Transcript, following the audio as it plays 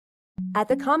At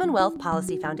the Commonwealth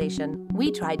Policy Foundation,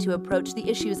 we try to approach the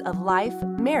issues of life,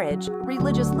 marriage,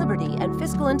 religious liberty, and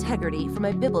fiscal integrity from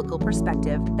a biblical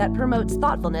perspective that promotes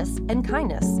thoughtfulness and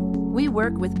kindness. We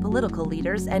work with political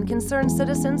leaders and concerned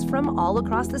citizens from all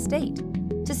across the state.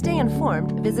 To stay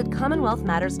informed, visit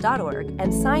commonwealthmatters.org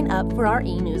and sign up for our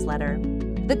e-newsletter.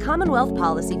 The Commonwealth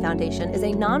Policy Foundation is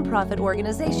a nonprofit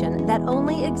organization that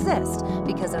only exists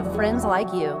because of friends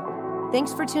like you.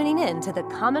 Thanks for tuning in to the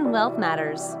Commonwealth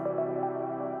Matters.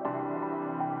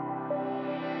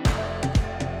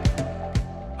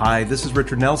 Hi, this is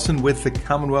Richard Nelson with the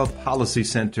Commonwealth Policy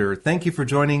Center. Thank you for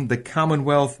joining the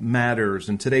Commonwealth Matters.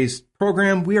 In today's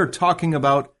program, we are talking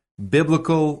about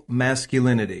biblical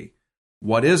masculinity.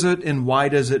 What is it and why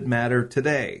does it matter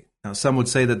today? Now, some would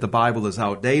say that the Bible is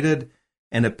outdated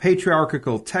and a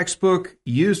patriarchal textbook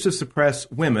used to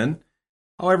suppress women.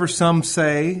 However, some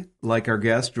say, like our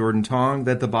guest, Jordan Tong,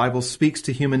 that the Bible speaks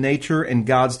to human nature and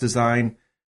God's design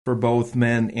for both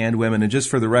men and women. And just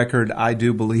for the record, I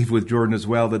do believe with Jordan as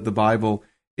well that the Bible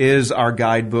is our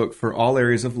guidebook for all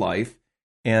areas of life.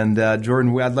 And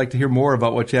Jordan, I'd like to hear more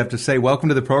about what you have to say. Welcome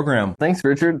to the program. Thanks,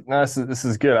 Richard. No, this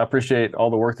is good. I appreciate all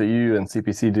the work that you and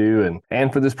CPC do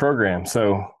and for this program.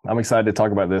 So I'm excited to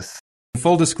talk about this.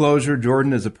 Full disclosure,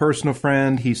 Jordan is a personal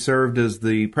friend. He served as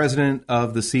the president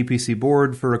of the CPC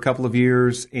board for a couple of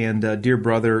years and a dear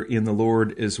brother in the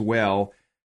Lord as well.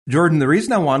 Jordan, the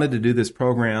reason I wanted to do this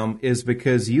program is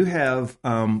because you have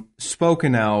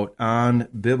spoken out on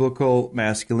biblical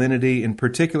masculinity. In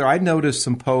particular, I noticed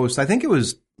some posts, I think it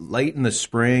was late in the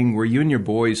spring, where you and your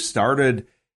boys started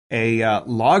a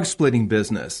log splitting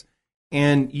business.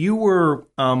 And you were,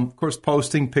 of course,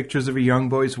 posting pictures of your young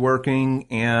boys working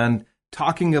and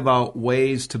talking about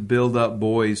ways to build up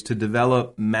boys, to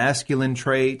develop masculine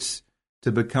traits,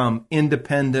 to become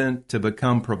independent, to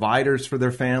become providers for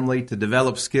their family, to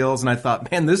develop skills. And I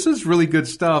thought, man, this is really good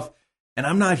stuff, and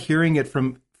I'm not hearing it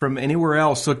from anywhere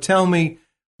else. So tell me,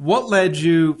 what led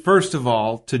you, first of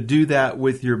all, to do that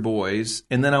with your boys?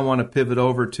 And then I want to pivot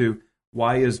over to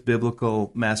why is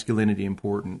biblical masculinity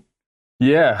important?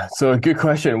 Yeah, so a good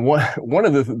question. One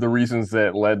of the reasons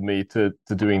that led me to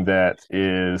doing that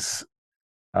is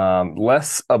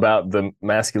less about the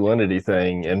masculinity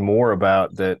thing and more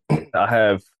about that I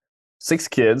have 6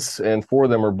 kids and 4 of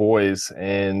them are boys.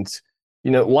 And,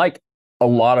 like a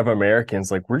lot of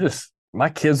Americans, like my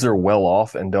kids are well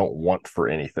off and don't want for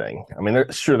anything. I mean,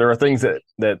 there are things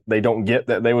that they don't get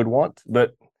that they would want,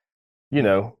 but,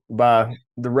 by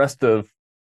the rest of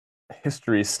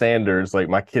history standards, like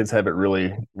my kids have it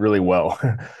really, really well.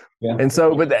 Yeah. And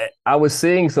so, but I was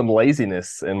seeing some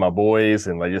laziness in my boys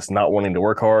and like just not wanting to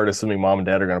work hard, assuming mom and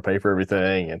dad are going to pay for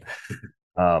everything. And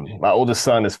my oldest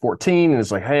son is 14 and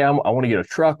is like, hey, I want to get a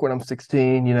truck when I'm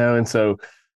 16, And so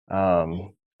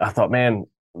I thought, man,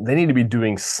 they need to be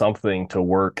doing something to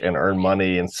work and earn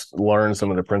money and learn some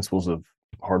of the principles of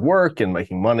hard work and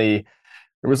making money.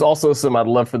 There was also some I'd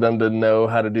love for them to know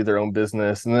how to do their own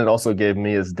business. And it also gave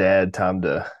me as dad time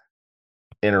to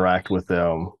interact with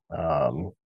them.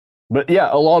 But yeah,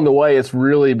 along the way, it's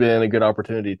really been a good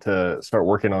opportunity to start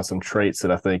working on some traits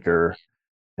that I think are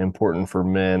important for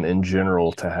men in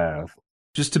general to have.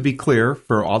 Just to be clear,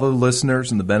 for all the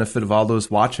listeners and the benefit of all those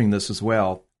watching this as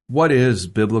well, what is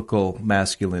biblical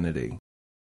masculinity?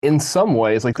 In some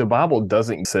ways, like the Bible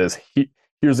doesn't says,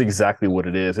 here's exactly what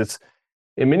it is. It's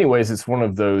in many ways, it's one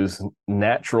of those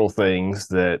natural things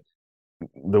that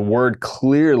the word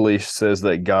clearly says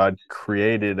that God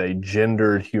created a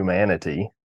gendered humanity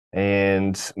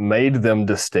and made them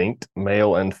distinct,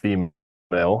 male and female.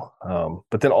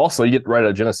 But then also you get right out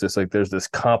of Genesis, like there's this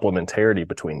complementarity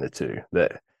between the two,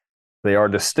 that they are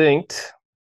distinct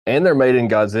and they're made in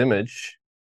God's image,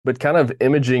 but kind of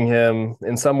imaging him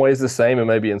in some ways the same and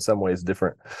maybe in some ways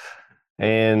different.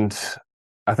 And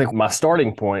I think my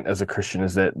starting point as a Christian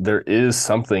is that there is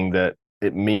something that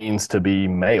it means to be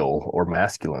male or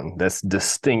masculine that's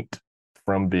distinct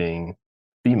from being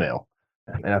female.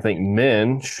 And I think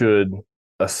men should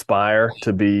aspire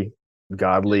to be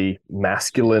godly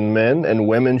masculine men, and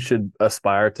women should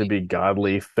aspire to be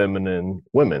godly feminine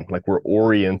women. Like we're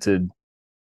oriented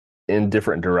in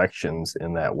different directions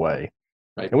in that way.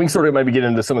 Right. And we can sort of maybe get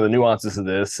into some of the nuances of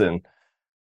this. And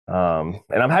I'm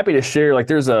happy to share, like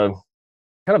there's a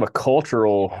kind of a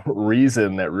cultural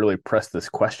reason that really pressed this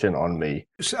question on me.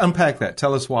 Just unpack that.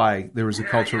 Tell us why there was a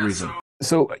cultural reason.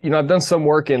 So, I've done some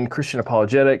work in Christian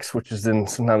apologetics, which is then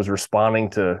sometimes responding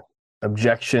to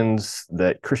objections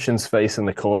that Christians face in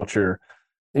the culture.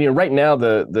 And, right now,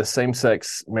 the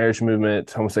same-sex marriage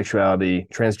movement, homosexuality,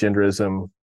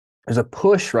 transgenderism, there's a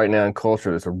push right now in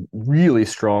culture. There's a really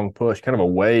strong push, kind of a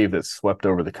wave that's swept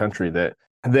over the country that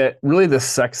that really the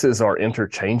sexes are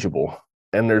interchangeable,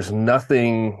 and there's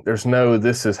no,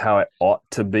 this is how it ought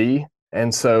to be.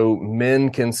 And so men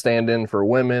can stand in for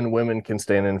women, women can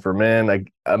stand in for men.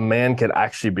 A man could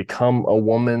actually become a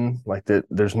woman, like that.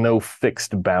 There's no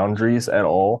fixed boundaries at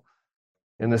all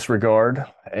in this regard.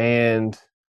 And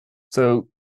so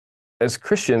as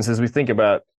Christians, as we think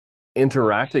about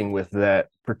interacting with that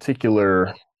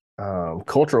particular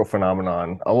cultural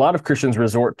phenomenon, a lot of Christians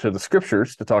resort to the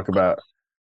scriptures to talk about,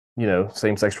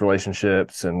 same-sex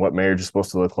relationships and what marriage is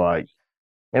supposed to look like.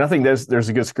 And I think there's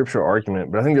a good scriptural argument,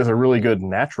 but I think there's a really good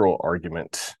natural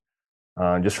argument,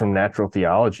 just from natural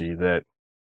theology, that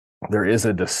there is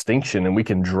a distinction, and we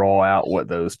can draw out what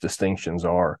those distinctions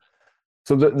are.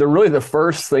 So the really the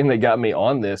first thing that got me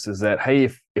on this is that, hey,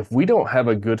 if we don't have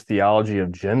a good theology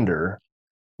of gender,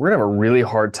 we're gonna have a really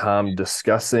hard time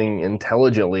discussing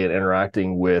intelligently and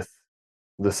interacting with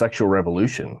the sexual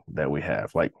revolution that we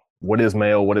have. Like, what is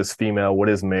male? What is female? What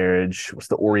is marriage? What's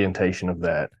the orientation of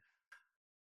that?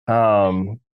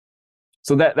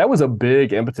 So that was a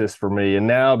big impetus for me. And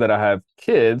now that I have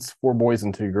kids, 4 boys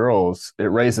and 2 girls, it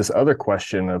raised this other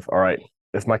question of, all right,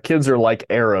 if my kids are like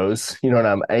arrows, and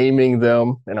I'm aiming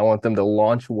them and I want them to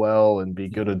launch well and be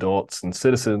good adults and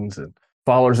citizens and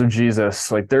followers of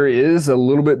Jesus, like there is a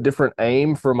little bit different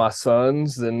aim for my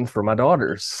sons than for my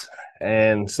daughters.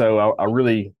 And so I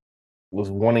really was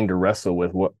wanting to wrestle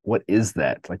with what is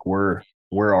that? Like where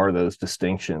are those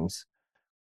distinctions?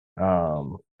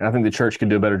 And I think the church could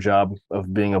do a better job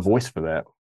of being a voice for that.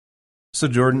 So,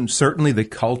 Jordan, certainly the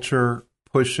culture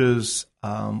pushes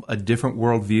a different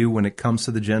worldview when it comes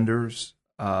to the genders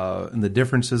and the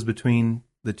differences between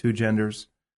the 2 genders.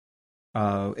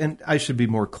 And I should be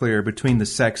more clear, between the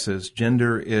sexes.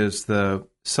 Gender is the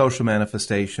social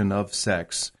manifestation of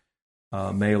sex,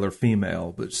 male or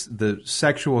female. But the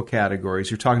sexual categories,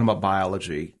 you're talking about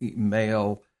biology,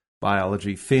 male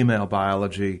biology, female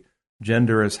biology.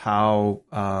 Gender is how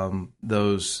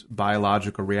those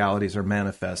biological realities are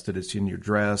manifested. It's in your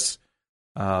dress,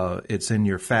 it's in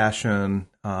your fashion,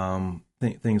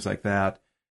 things like that.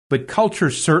 But culture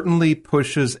certainly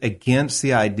pushes against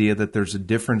the idea that there's a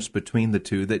difference between the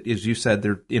two, that, as you said,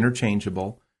 they're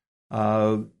interchangeable.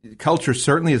 Culture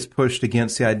certainly has pushed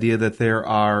against the idea that there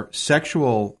are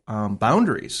sexual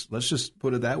boundaries. Let's just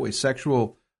put it that way,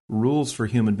 sexual rules for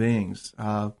human beings.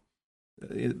 Right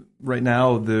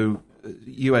now, the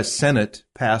U.S. Senate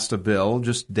passed a bill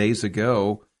just days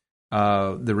ago,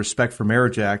 the Respect for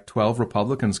Marriage Act. 12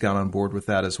 Republicans got on board with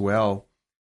that as well.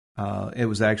 It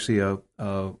was actually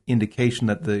a indication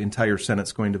that the entire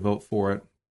Senate's going to vote for it.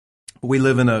 We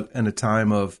live in a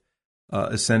time of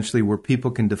essentially where people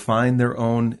can define their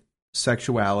own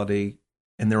sexuality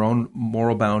and their own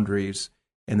moral boundaries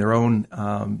and their own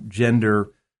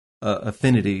gender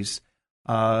affinities.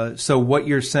 So what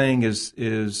you're saying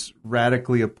is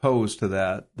radically opposed to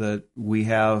that we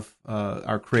have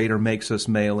our Creator makes us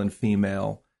male and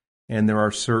female, and there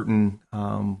are certain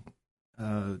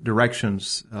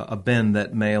directions, a bend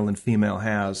that male and female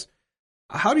has.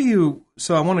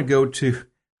 So I want to go to,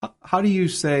 how do you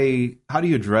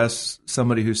address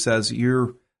somebody who says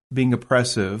you're being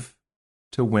oppressive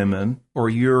to women, or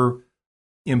you're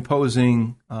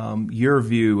imposing your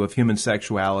view of human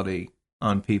sexuality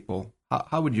on people?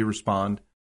 How would you respond?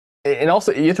 And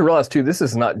also, you have to realize, too, this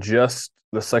is not just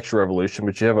the sexual revolution,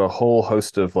 but you have a whole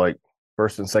host of like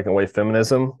first and second wave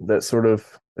feminism that sort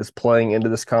of is playing into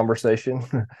this conversation,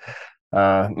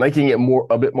 making it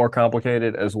a bit more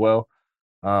complicated as well.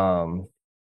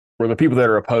 Where the people that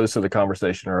are opposed to the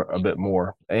conversation are a bit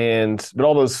more. But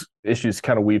all those issues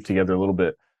kind of weave together a little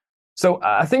bit. So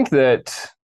I think that,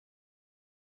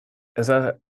 as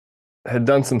I had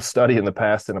done some study in the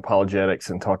past in apologetics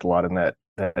and talked a lot in that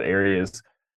area, is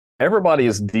everybody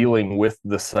is dealing with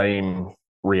the same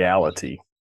reality.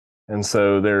 And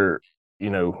so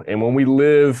and when we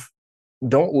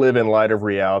don't live in light of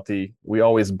reality, we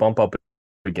always bump up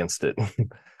against it.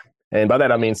 And by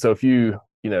that, I mean, so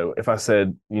if I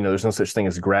said, there's no such thing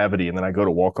as gravity, and then I go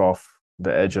to walk off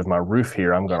the edge of my roof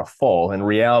here, I'm going to fall, and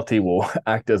reality will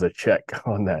act as a check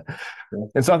on that.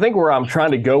 And so I think where I'm trying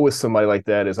to go with somebody like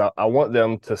that is I want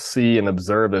them to see and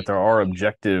observe that there are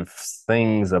objective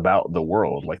things about the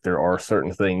world. Like there are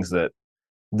certain things that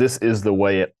this is the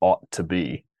way it ought to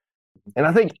be. And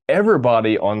I think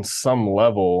everybody on some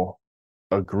level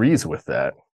agrees with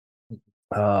that.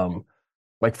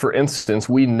 Like, for instance,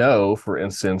 we know,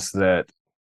 that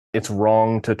it's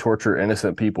wrong to torture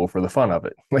innocent people for the fun of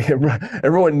it. Like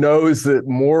everyone knows that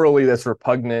morally that's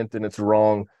repugnant and it's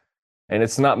wrong. And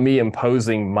it's not me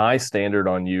imposing my standard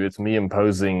on you. It's me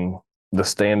imposing the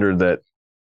standard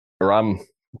or I'm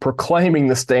proclaiming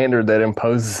the standard that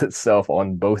imposes itself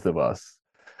on both of us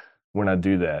when I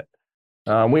do that.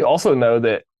 We also know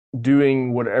that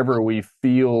doing whatever we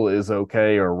feel is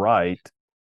okay or right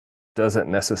doesn't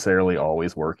necessarily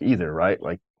always work either, right?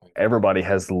 Like everybody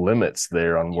has limits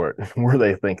there on where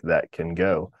they think that can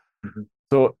go. Mm-hmm.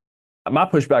 So my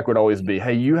pushback would always be,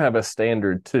 hey, you have a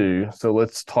standard too. So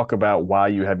let's talk about why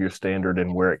you have your standard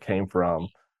and where it came from.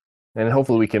 And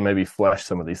hopefully we can maybe flesh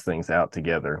some of these things out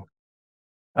together.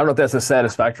 I don't know if that's a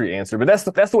satisfactory answer, but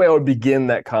that's the way I would begin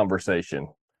that conversation.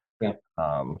 Yeah.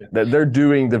 That they're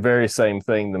doing the very same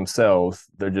thing themselves.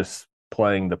 They're just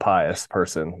playing the pious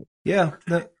person. Yeah,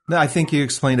 I think you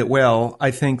explained it well. I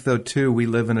think, though, too, we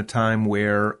live in a time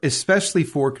where, especially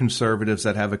for conservatives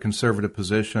that have a conservative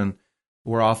position,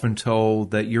 we're often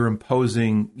told that you're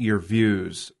imposing your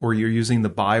views or you're using the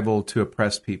Bible to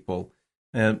oppress people.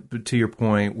 And to your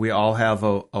point, we all have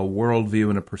a worldview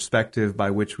and a perspective by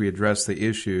which we address the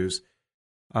issues.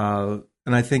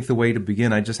 And I think the way to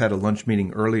begin, I just had a lunch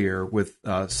meeting earlier with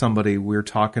somebody. We're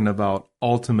talking about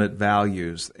ultimate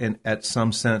values. And at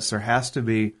some sense, there has to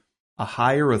be a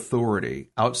higher authority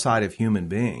outside of human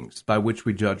beings by which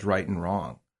we judge right and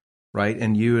wrong, right?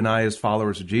 And you and I, as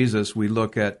followers of Jesus, we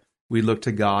look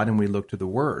to God and we look to the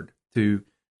Word to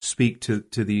speak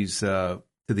to these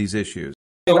issues.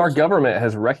 And our government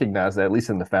has recognized that, at least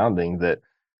in the founding, that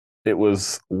it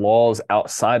was laws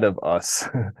outside of us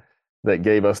that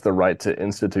gave us the right to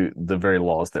institute the very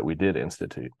laws that we did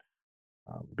institute,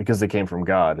 because they came from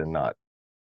God and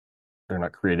they're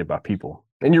not created by people.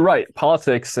 And you're right,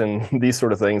 politics and these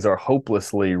sort of things are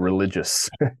hopelessly religious.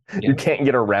 Yeah. You can't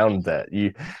get around that.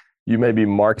 You may be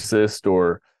Marxist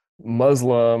or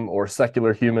Muslim or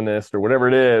secular humanist or whatever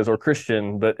it is, or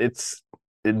Christian, but it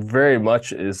very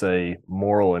much is a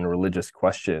moral and religious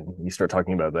question. You start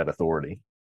talking about that authority.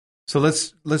 So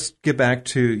let's get back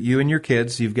to you and your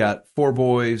kids. You've got 4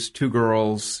 boys, 2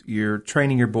 girls. You're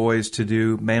training your boys to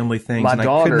do manly things. My and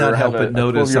daughter, I could not help but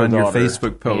notice on your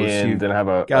Facebook post, you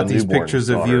got these pictures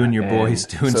of you and your boys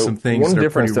doing some things that are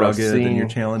pretty rugged, and you're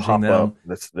challenging them.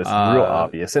 That's real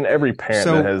obvious. And every parent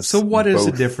that has what is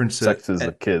the difference sexes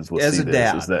of kids will as see a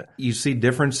dad, this. Is that you see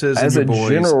differences in your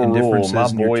boys and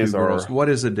differences in your 2 girls. What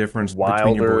is the difference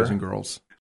between your boys and girls?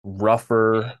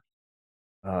 Rougher,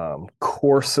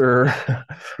 coarser,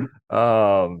 they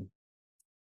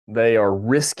are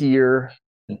riskier,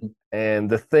 and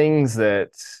the things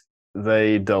that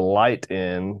they delight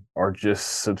in are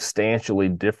just substantially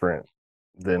different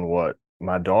than what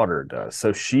my daughter does.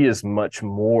 So she is much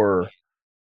more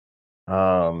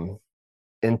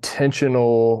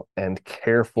intentional and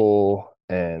careful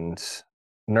and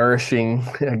nourishing,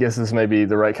 I guess is maybe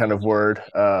the right kind of word,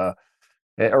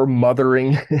 or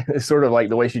mothering, sort of like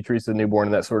the way she treats the newborn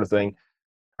and that sort of thing.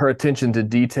 Her attention to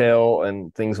detail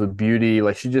and things with beauty,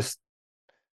 like there's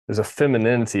a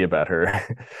femininity about her.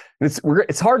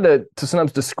 It's hard to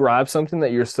sometimes describe something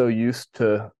that you're so used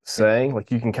to saying. Like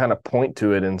you can kind of point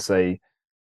to it and say,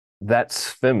 that's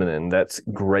feminine, that's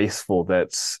graceful,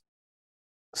 that's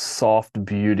soft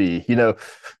beauty.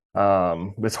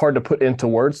 It's hard to put into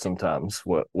words sometimes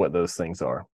what those things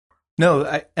are. No,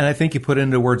 and I think you put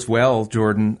into words well,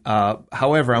 Jordan.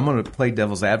 However, I'm going to play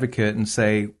devil's advocate and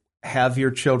say, have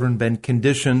your children been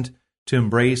conditioned to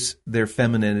embrace their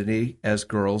femininity as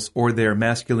girls or their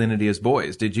masculinity as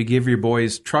boys? Did you give your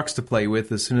boys trucks to play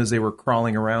with as soon as they were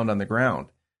crawling around on the ground?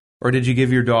 Or did you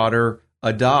give your daughter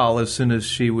a doll as soon as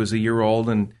she was a year old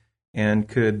and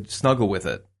could snuggle with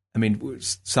it? I mean,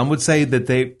 some would say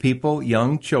that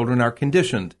young children are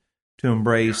conditioned to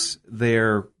embrace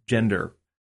their gender.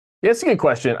 Yeah, it's a good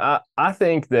question. I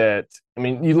think that,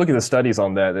 you look at the studies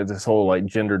on that this whole like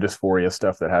gender dysphoria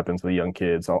stuff that happens with young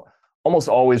kids almost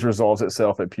always resolves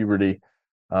itself at puberty.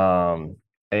 So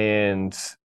having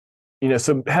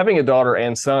a daughter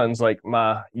and sons, like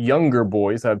my younger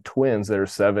boys, I have twins that are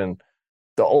 7.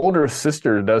 The older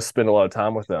sister does spend a lot of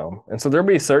time with them. And so there'll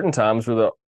be certain times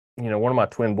where one of my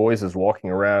twin boys is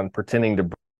walking around pretending to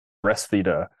breastfeed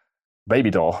a baby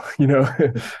doll,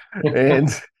 and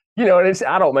and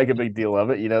I don't make a big deal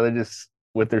of it. They're just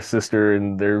with their sister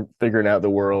and they're figuring out the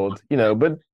world,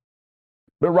 but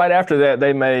right after that,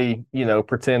 they may,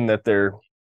 pretend that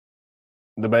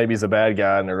the baby's a bad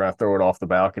guy and they're going to throw it off the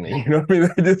balcony.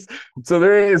 So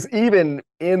there is, even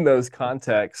in those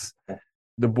contexts,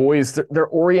 the boys, their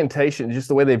orientation, just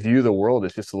the way they view the world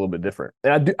is just a little bit different.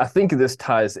 And I think this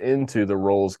ties into the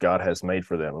roles God has made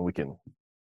for them. And we can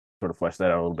sort of flesh that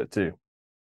out a little bit too.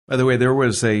 By the way, there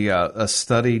was a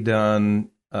study done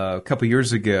a couple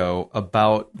years ago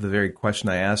about the very question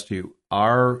I asked you.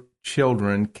 Are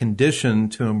children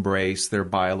conditioned to embrace their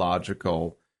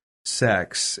biological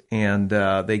sex. And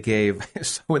they gave,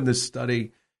 so in this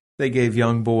study, they gave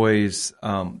young boys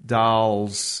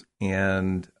dolls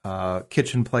and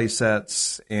kitchen play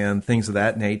sets and things of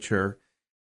that nature.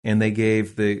 And they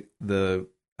gave the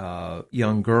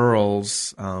young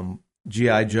girls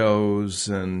G.I. Joes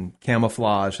and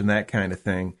camouflage and that kind of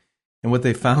thing. And what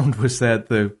they found was that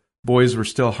the boys were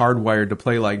still hardwired to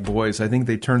play like boys. I think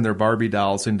they turned their Barbie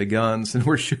dolls into guns and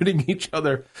were shooting each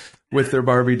other with their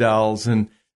Barbie dolls. And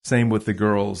same with the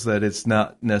girls, that it's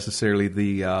not necessarily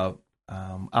the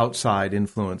outside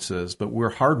influences, but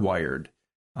we're hardwired.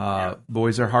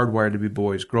 Boys are hardwired to be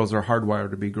boys. Girls are hardwired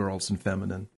to be girls and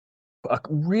feminine. A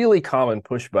really common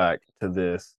pushback to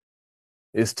this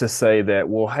is to say that,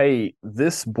 well, hey,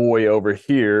 this boy over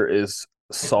here is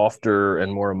softer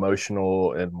and more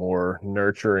emotional and more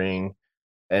nurturing,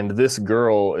 and this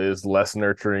girl is less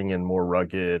nurturing and more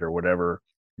rugged or whatever.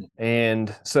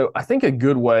 And so I think a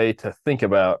good way to think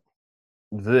about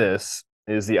this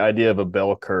is the idea of a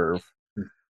bell curve.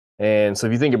 And so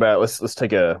if you think about it, let's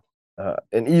take an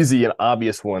easy and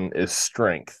obvious one is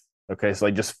strength. Okay, so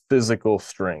like just physical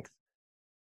strength.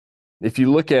 If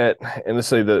you look at, and let's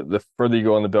say the further you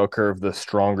go on the bell curve, the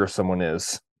stronger someone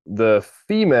is. The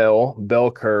female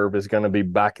bell curve is going to be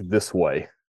back this way.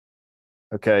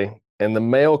 Okay, and the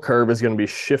male curve is going to be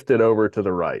shifted over to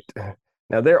the right.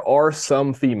 Now, there are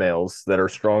some females that are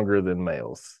stronger than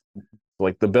males.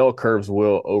 Like the bell curves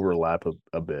will overlap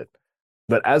a bit.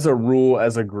 But as a rule,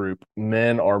 as a group,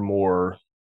 men are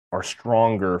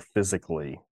stronger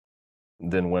physically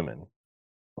than women.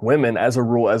 Women, as a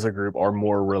rule, as a group, are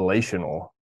more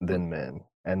relational than men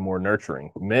and more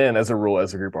nurturing. Men, as a rule,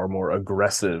 as a group, are more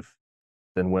aggressive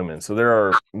than women. So there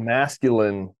are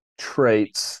masculine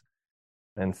traits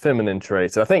and feminine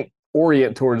traits. I think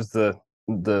orient towards the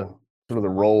sort of the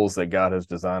roles that God has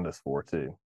designed us for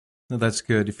too. No, that's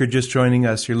good. If you're just joining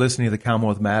us, you're listening to The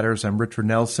Commonwealth Matters. I'm Richard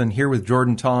Nelson here with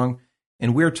Jordan Tong,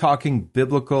 and we're talking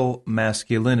biblical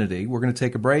masculinity. We're going to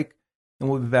take a break, and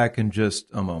we'll be back in just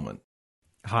a moment.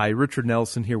 Hi, Richard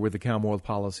Nelson here with the Commonwealth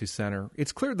Policy Center.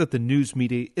 It's clear that the news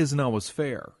media isn't always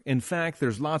fair. In fact,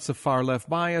 there's lots of far-left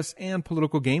bias and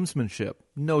political gamesmanship.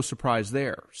 No surprise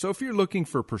there. So if you're looking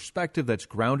for perspective that's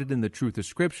grounded in the truth of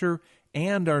Scripture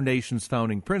and our nation's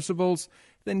founding principles,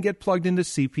 then get plugged into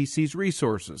CPC's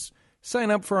resources. Sign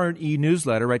up for our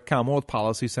e-newsletter at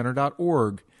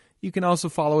CommonwealthPolicyCenter.org. You can also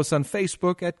follow us on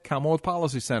Facebook at Commonwealth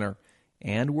Policy Center,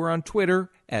 and we're on Twitter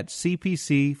at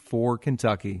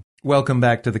CPC4Kentucky. Welcome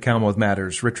back to the Commonwealth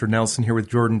Matters. Richard Nelson here with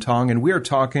Jordan Tong, and we are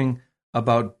talking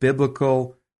about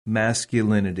biblical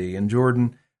masculinity. And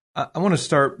Jordan, I want to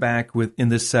start back in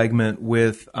this segment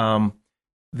with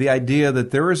the idea that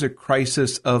there is a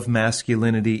crisis of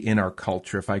masculinity in our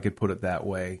culture, if I could put it that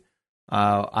way.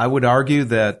 I would argue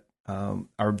that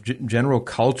our general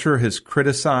culture has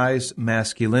criticized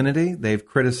masculinity. They've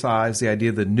criticized the idea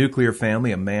of the nuclear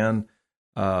family, a man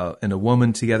and a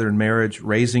woman together in marriage,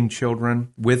 raising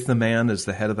children with the man as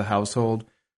the head of the household.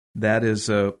 That is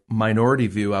a minority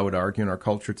view, I would argue, in our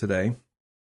culture today.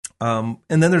 And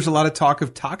then there's a lot of talk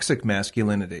of toxic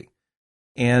masculinity.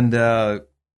 And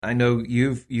I know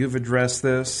you've addressed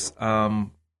this.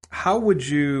 How would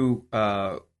you,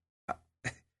 how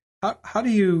do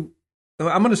you,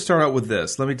 I'm going to start out with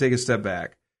this. Let me take a step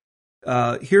back.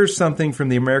 Here's something from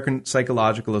the American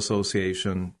Psychological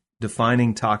Association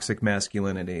defining toxic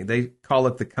masculinity. They call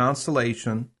it the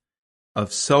constellation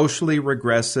of socially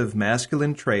regressive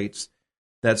masculine traits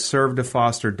that serve to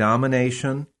foster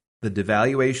domination, the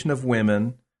devaluation of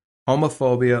women,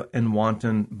 homophobia, and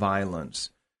wanton violence.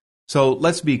 So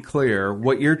let's be clear,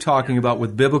 what you're talking about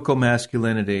with biblical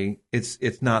masculinity,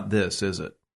 it's not this, is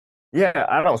it? Yeah,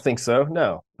 I don't think so.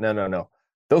 No.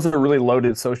 Those are really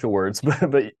loaded social words,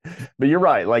 but you're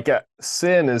right. Like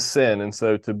sin is sin, and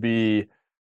so to be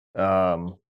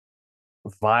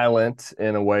violent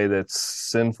in a way that's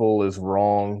sinful is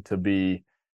wrong. To be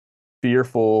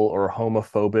fearful or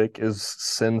homophobic is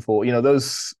sinful.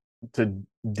 Those, to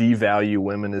devalue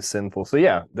women is sinful. So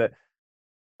yeah, that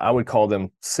I would call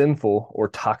them sinful or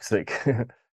toxic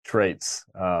traits.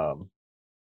 The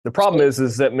problem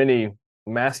is that many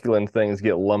masculine things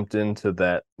get lumped into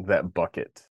that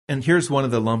bucket. And here's one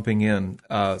of the lumping in.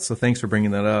 So thanks for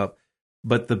bringing that up.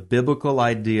 But the biblical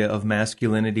idea of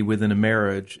masculinity within a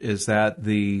marriage is that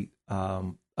a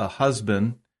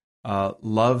husband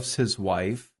loves his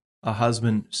wife, a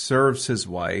husband serves his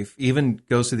wife, even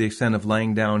goes to the extent of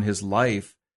laying down his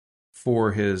life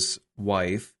for his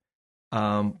wife.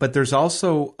 But there's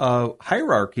also a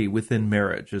hierarchy within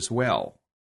marriage as well.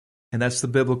 And that's the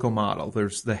biblical model.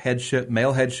 There's the headship,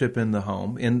 male headship in the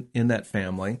home, in that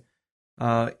family.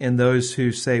 And those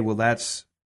who say, well, that's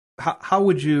how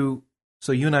would you,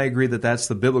 so you and I agree that that's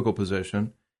the biblical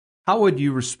position. How would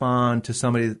you respond to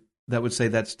somebody that would say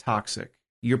that's toxic?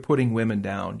 You're putting women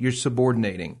down. You're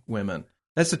subordinating women.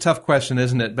 That's a tough question,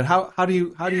 isn't it? But how do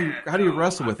you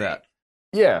wrestle with that?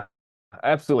 Yeah,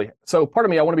 absolutely. So part of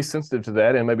me, I want to be sensitive to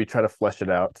that and maybe try to flesh it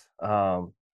out.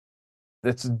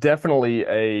 It's definitely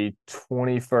a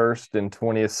 21st and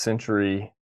 20th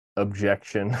century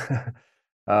objection,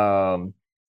 um,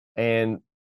 and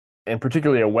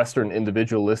particularly a Western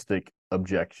individualistic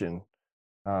objection.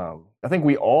 I think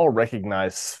we all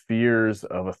recognize spheres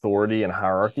of authority and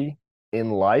hierarchy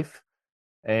in life,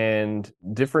 and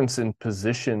difference in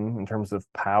position in terms of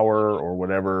power or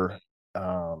whatever,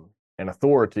 and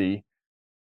authority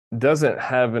doesn't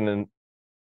have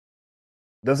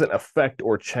doesn't affect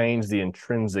or change the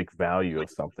intrinsic value of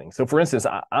something. So, for instance,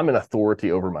 I'm an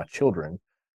authority over my children,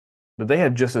 but they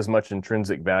have just as much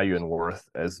intrinsic value and worth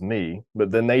as me.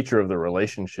 But the nature of the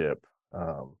relationship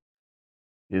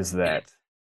is that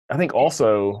I think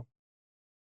also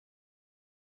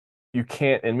you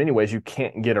can't, in many ways, you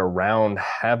can't get around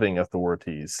having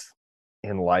authorities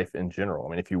in life in general. I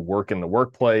mean, if you work in the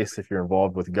workplace, if you're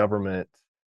involved with government,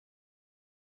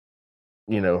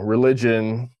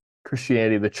 religion,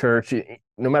 Christianity, the church,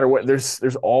 no matter what, there's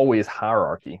always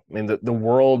hierarchy. I mean, the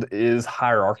world is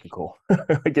hierarchical.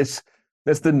 I guess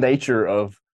that's the nature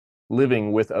of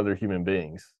living with other human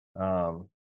beings. And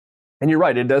you're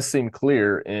right, it does seem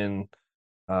clear in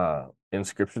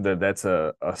scripture that that's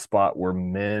a spot where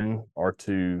men are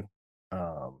to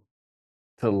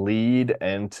lead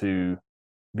and to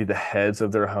be the heads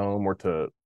of their home, or to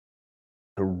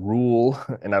rule.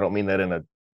 And I don't mean that in a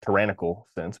tyrannical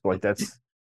sense, but like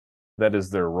that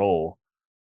is their role.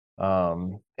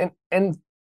 And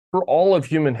for all of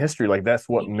human history, like that's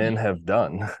what men have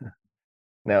done.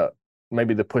 Now,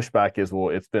 maybe the pushback is, well,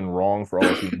 it's been wrong for all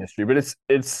of human history, but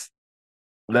it's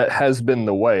that has been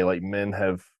the way. Like men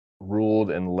have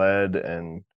ruled and led,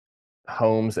 and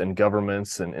homes and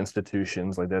governments and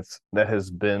institutions, like that has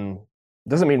been,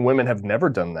 doesn't mean women have never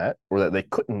done that or that they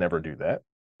couldn't never do that.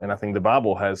 And I think the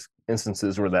Bible has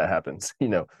instances where that happens,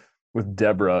 with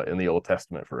Deborah in the Old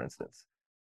Testament, for instance.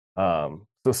 So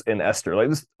in Esther, like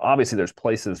this, obviously there's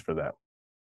places for that.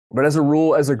 But as a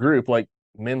rule, as a group, like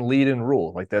men lead and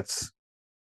rule. Like that's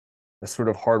sort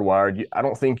of hardwired. I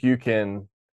don't think you can,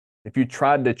 if you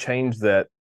tried to change that,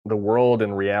 the world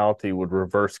and reality would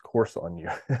reverse course on you.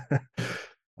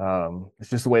 It's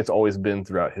just the way it's always been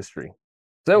throughout history.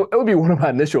 So it would be one of my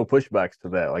initial pushbacks to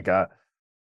that. Like I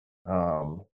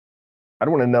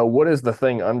don't want to know, what is the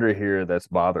thing under here that's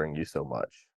bothering you so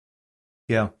much?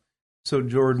 Yeah. So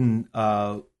Jordan,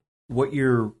 what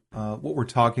we're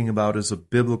talking about is a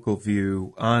biblical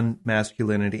view on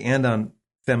masculinity and on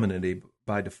femininity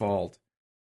by default.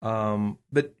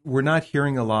 But we're not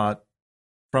hearing a lot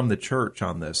from the church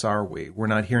on this, are we? We're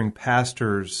not hearing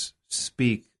pastors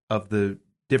speak of the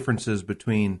differences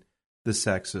between the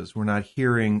sexes. We're not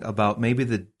hearing about maybe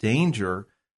the danger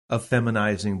of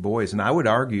feminizing boys. And I would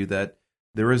argue that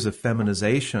there is a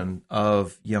feminization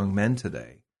of young men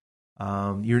today.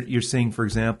 You're seeing, for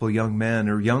example, young men,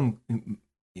 or young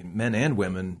men and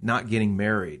women, not getting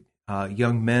married,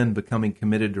 young men becoming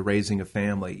committed to raising a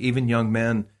family, even young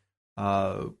men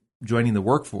joining the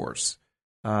workforce.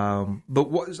 But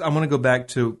I want to go back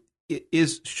to,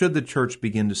 should the church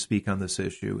begin to speak on this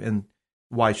issue, and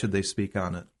why should they speak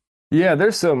on it? Yeah,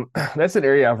 that's an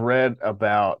area I've read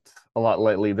about a lot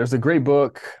lately. There's a great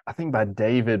book, I think by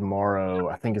David Morrow,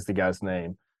 I think is the guy's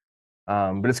name.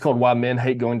 But it's called Why Men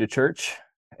Hate Going to Church.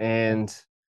 And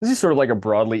this is sort of like a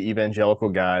broadly evangelical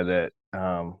guy that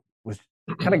was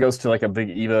kind of goes to like a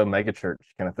big Eva megachurch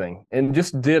kind of thing, and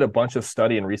just did a bunch of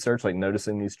study and research, like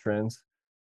noticing these trends.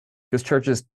 Because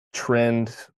churches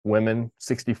trend women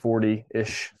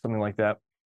 60-40-ish, something like that.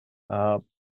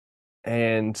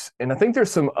 And I think there's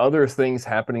some other things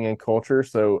happening in culture.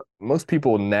 So most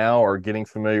people now are getting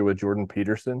familiar with Jordan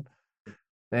Peterson.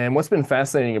 And what's been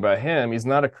fascinating about him, he's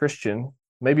not a Christian,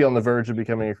 maybe on the verge of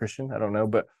becoming a Christian, I don't know,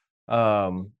 but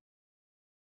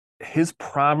his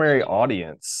primary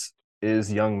audience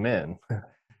is young men.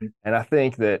 And I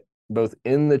think that both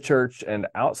in the church and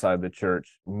outside the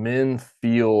church, men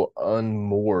feel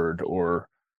unmoored, or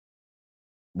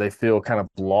they feel kind of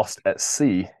lost at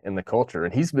sea in the culture.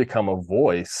 And he's become a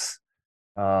voice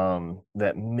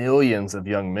that millions of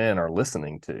young men are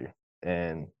listening to,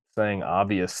 and saying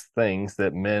obvious things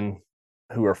that men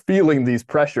who are feeling these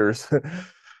pressures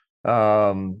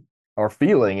are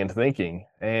feeling and thinking.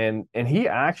 And he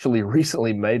actually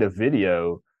recently made a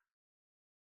video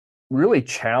really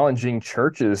challenging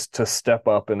churches to step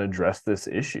up and address this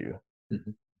issue.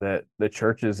 Mm-hmm. that the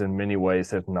churches in many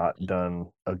ways have not done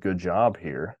a good job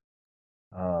here.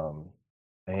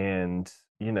 And,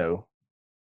 you know,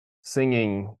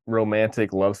 singing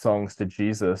romantic love songs to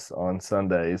Jesus on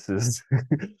Sundays is,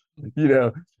 you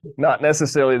know, not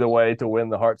necessarily the way to win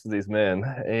the hearts of these men.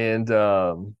 And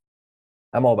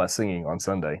I'm all about singing on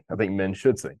Sunday. I think men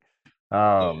should sing.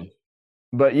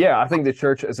 But yeah, I think the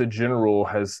church as a general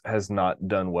has not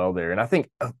done well there. And I think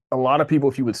a lot of people,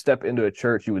 if you would step into a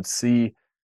church, you would see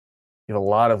a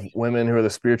lot of women who are the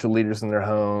spiritual leaders in their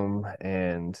home.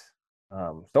 And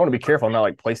so I want to be careful. I'm not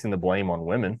like placing the blame on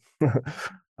women.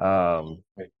 Part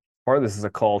of this is a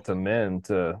call to men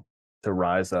to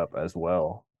rise up as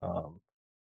well. I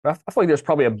feel like there's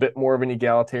probably a bit more of an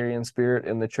egalitarian spirit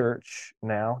in the church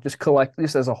now, just collectively,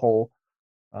 just as a whole.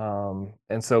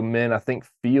 And so men, I think,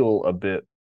 they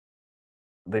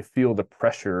feel the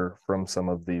pressure from some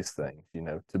of these things, you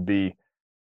know, to be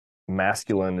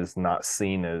masculine is not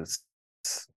seen as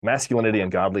masculinity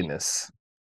and godliness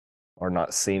are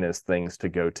not seen as things to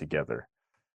go together.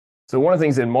 So one of the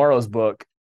things in Morrow's book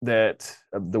that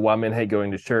the Why Men Hate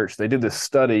Going to Church, they did this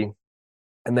study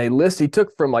and he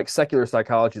took from like secular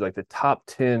psychology, like the top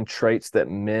 10 traits that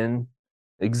men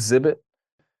exhibit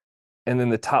and then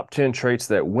the top 10 traits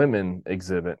that women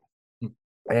exhibit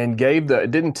and it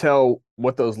didn't tell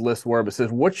what those lists were, but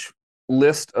says which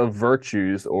list of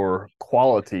virtues or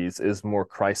qualities is more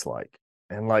Christ-like.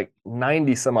 And like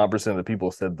 90 some odd percent of the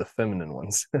people said the feminine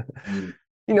ones.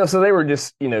 You know, so they were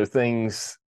just, you know,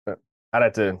 things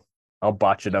I'll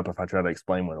botch it up if I try to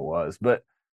explain what it was, but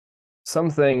some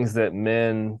things that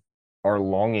men are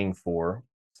longing for.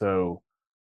 So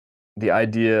the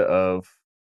idea of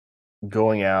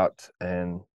going out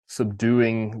and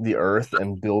subduing the earth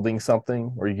and building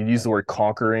something, or you could use the word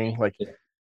conquering. Like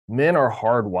men are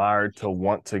hardwired to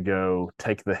want to go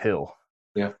take the hill.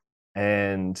 Yeah.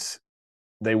 And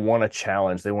they want to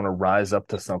challenge, they want to rise up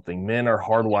to something. Men are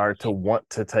hardwired to want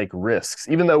to take risks,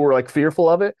 even though we're like fearful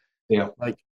of it. Yeah.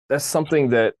 Like that's something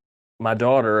that my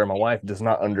daughter and my wife does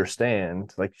not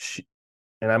understand. Like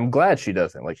and I'm glad she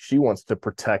doesn't. Like she wants to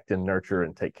protect and nurture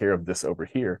and take care of this over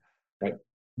here. Right.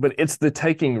 But it's the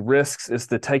taking risks, it's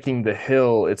the taking the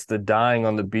hill, it's the dying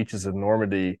on the beaches of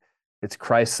Normandy. It's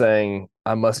Christ saying,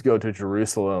 I must go to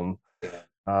Jerusalem.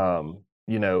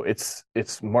 You know, it's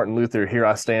Martin Luther, here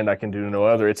I stand, I can do no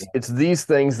other. It's these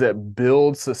things that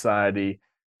build society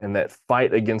and that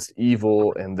fight against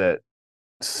evil and that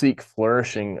seek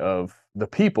flourishing of the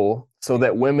people so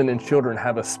that women and children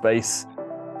have a space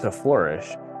to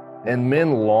flourish. And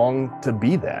men long to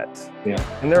be that. Yeah.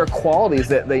 And there are qualities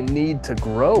that they need to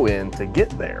grow in to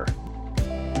get there.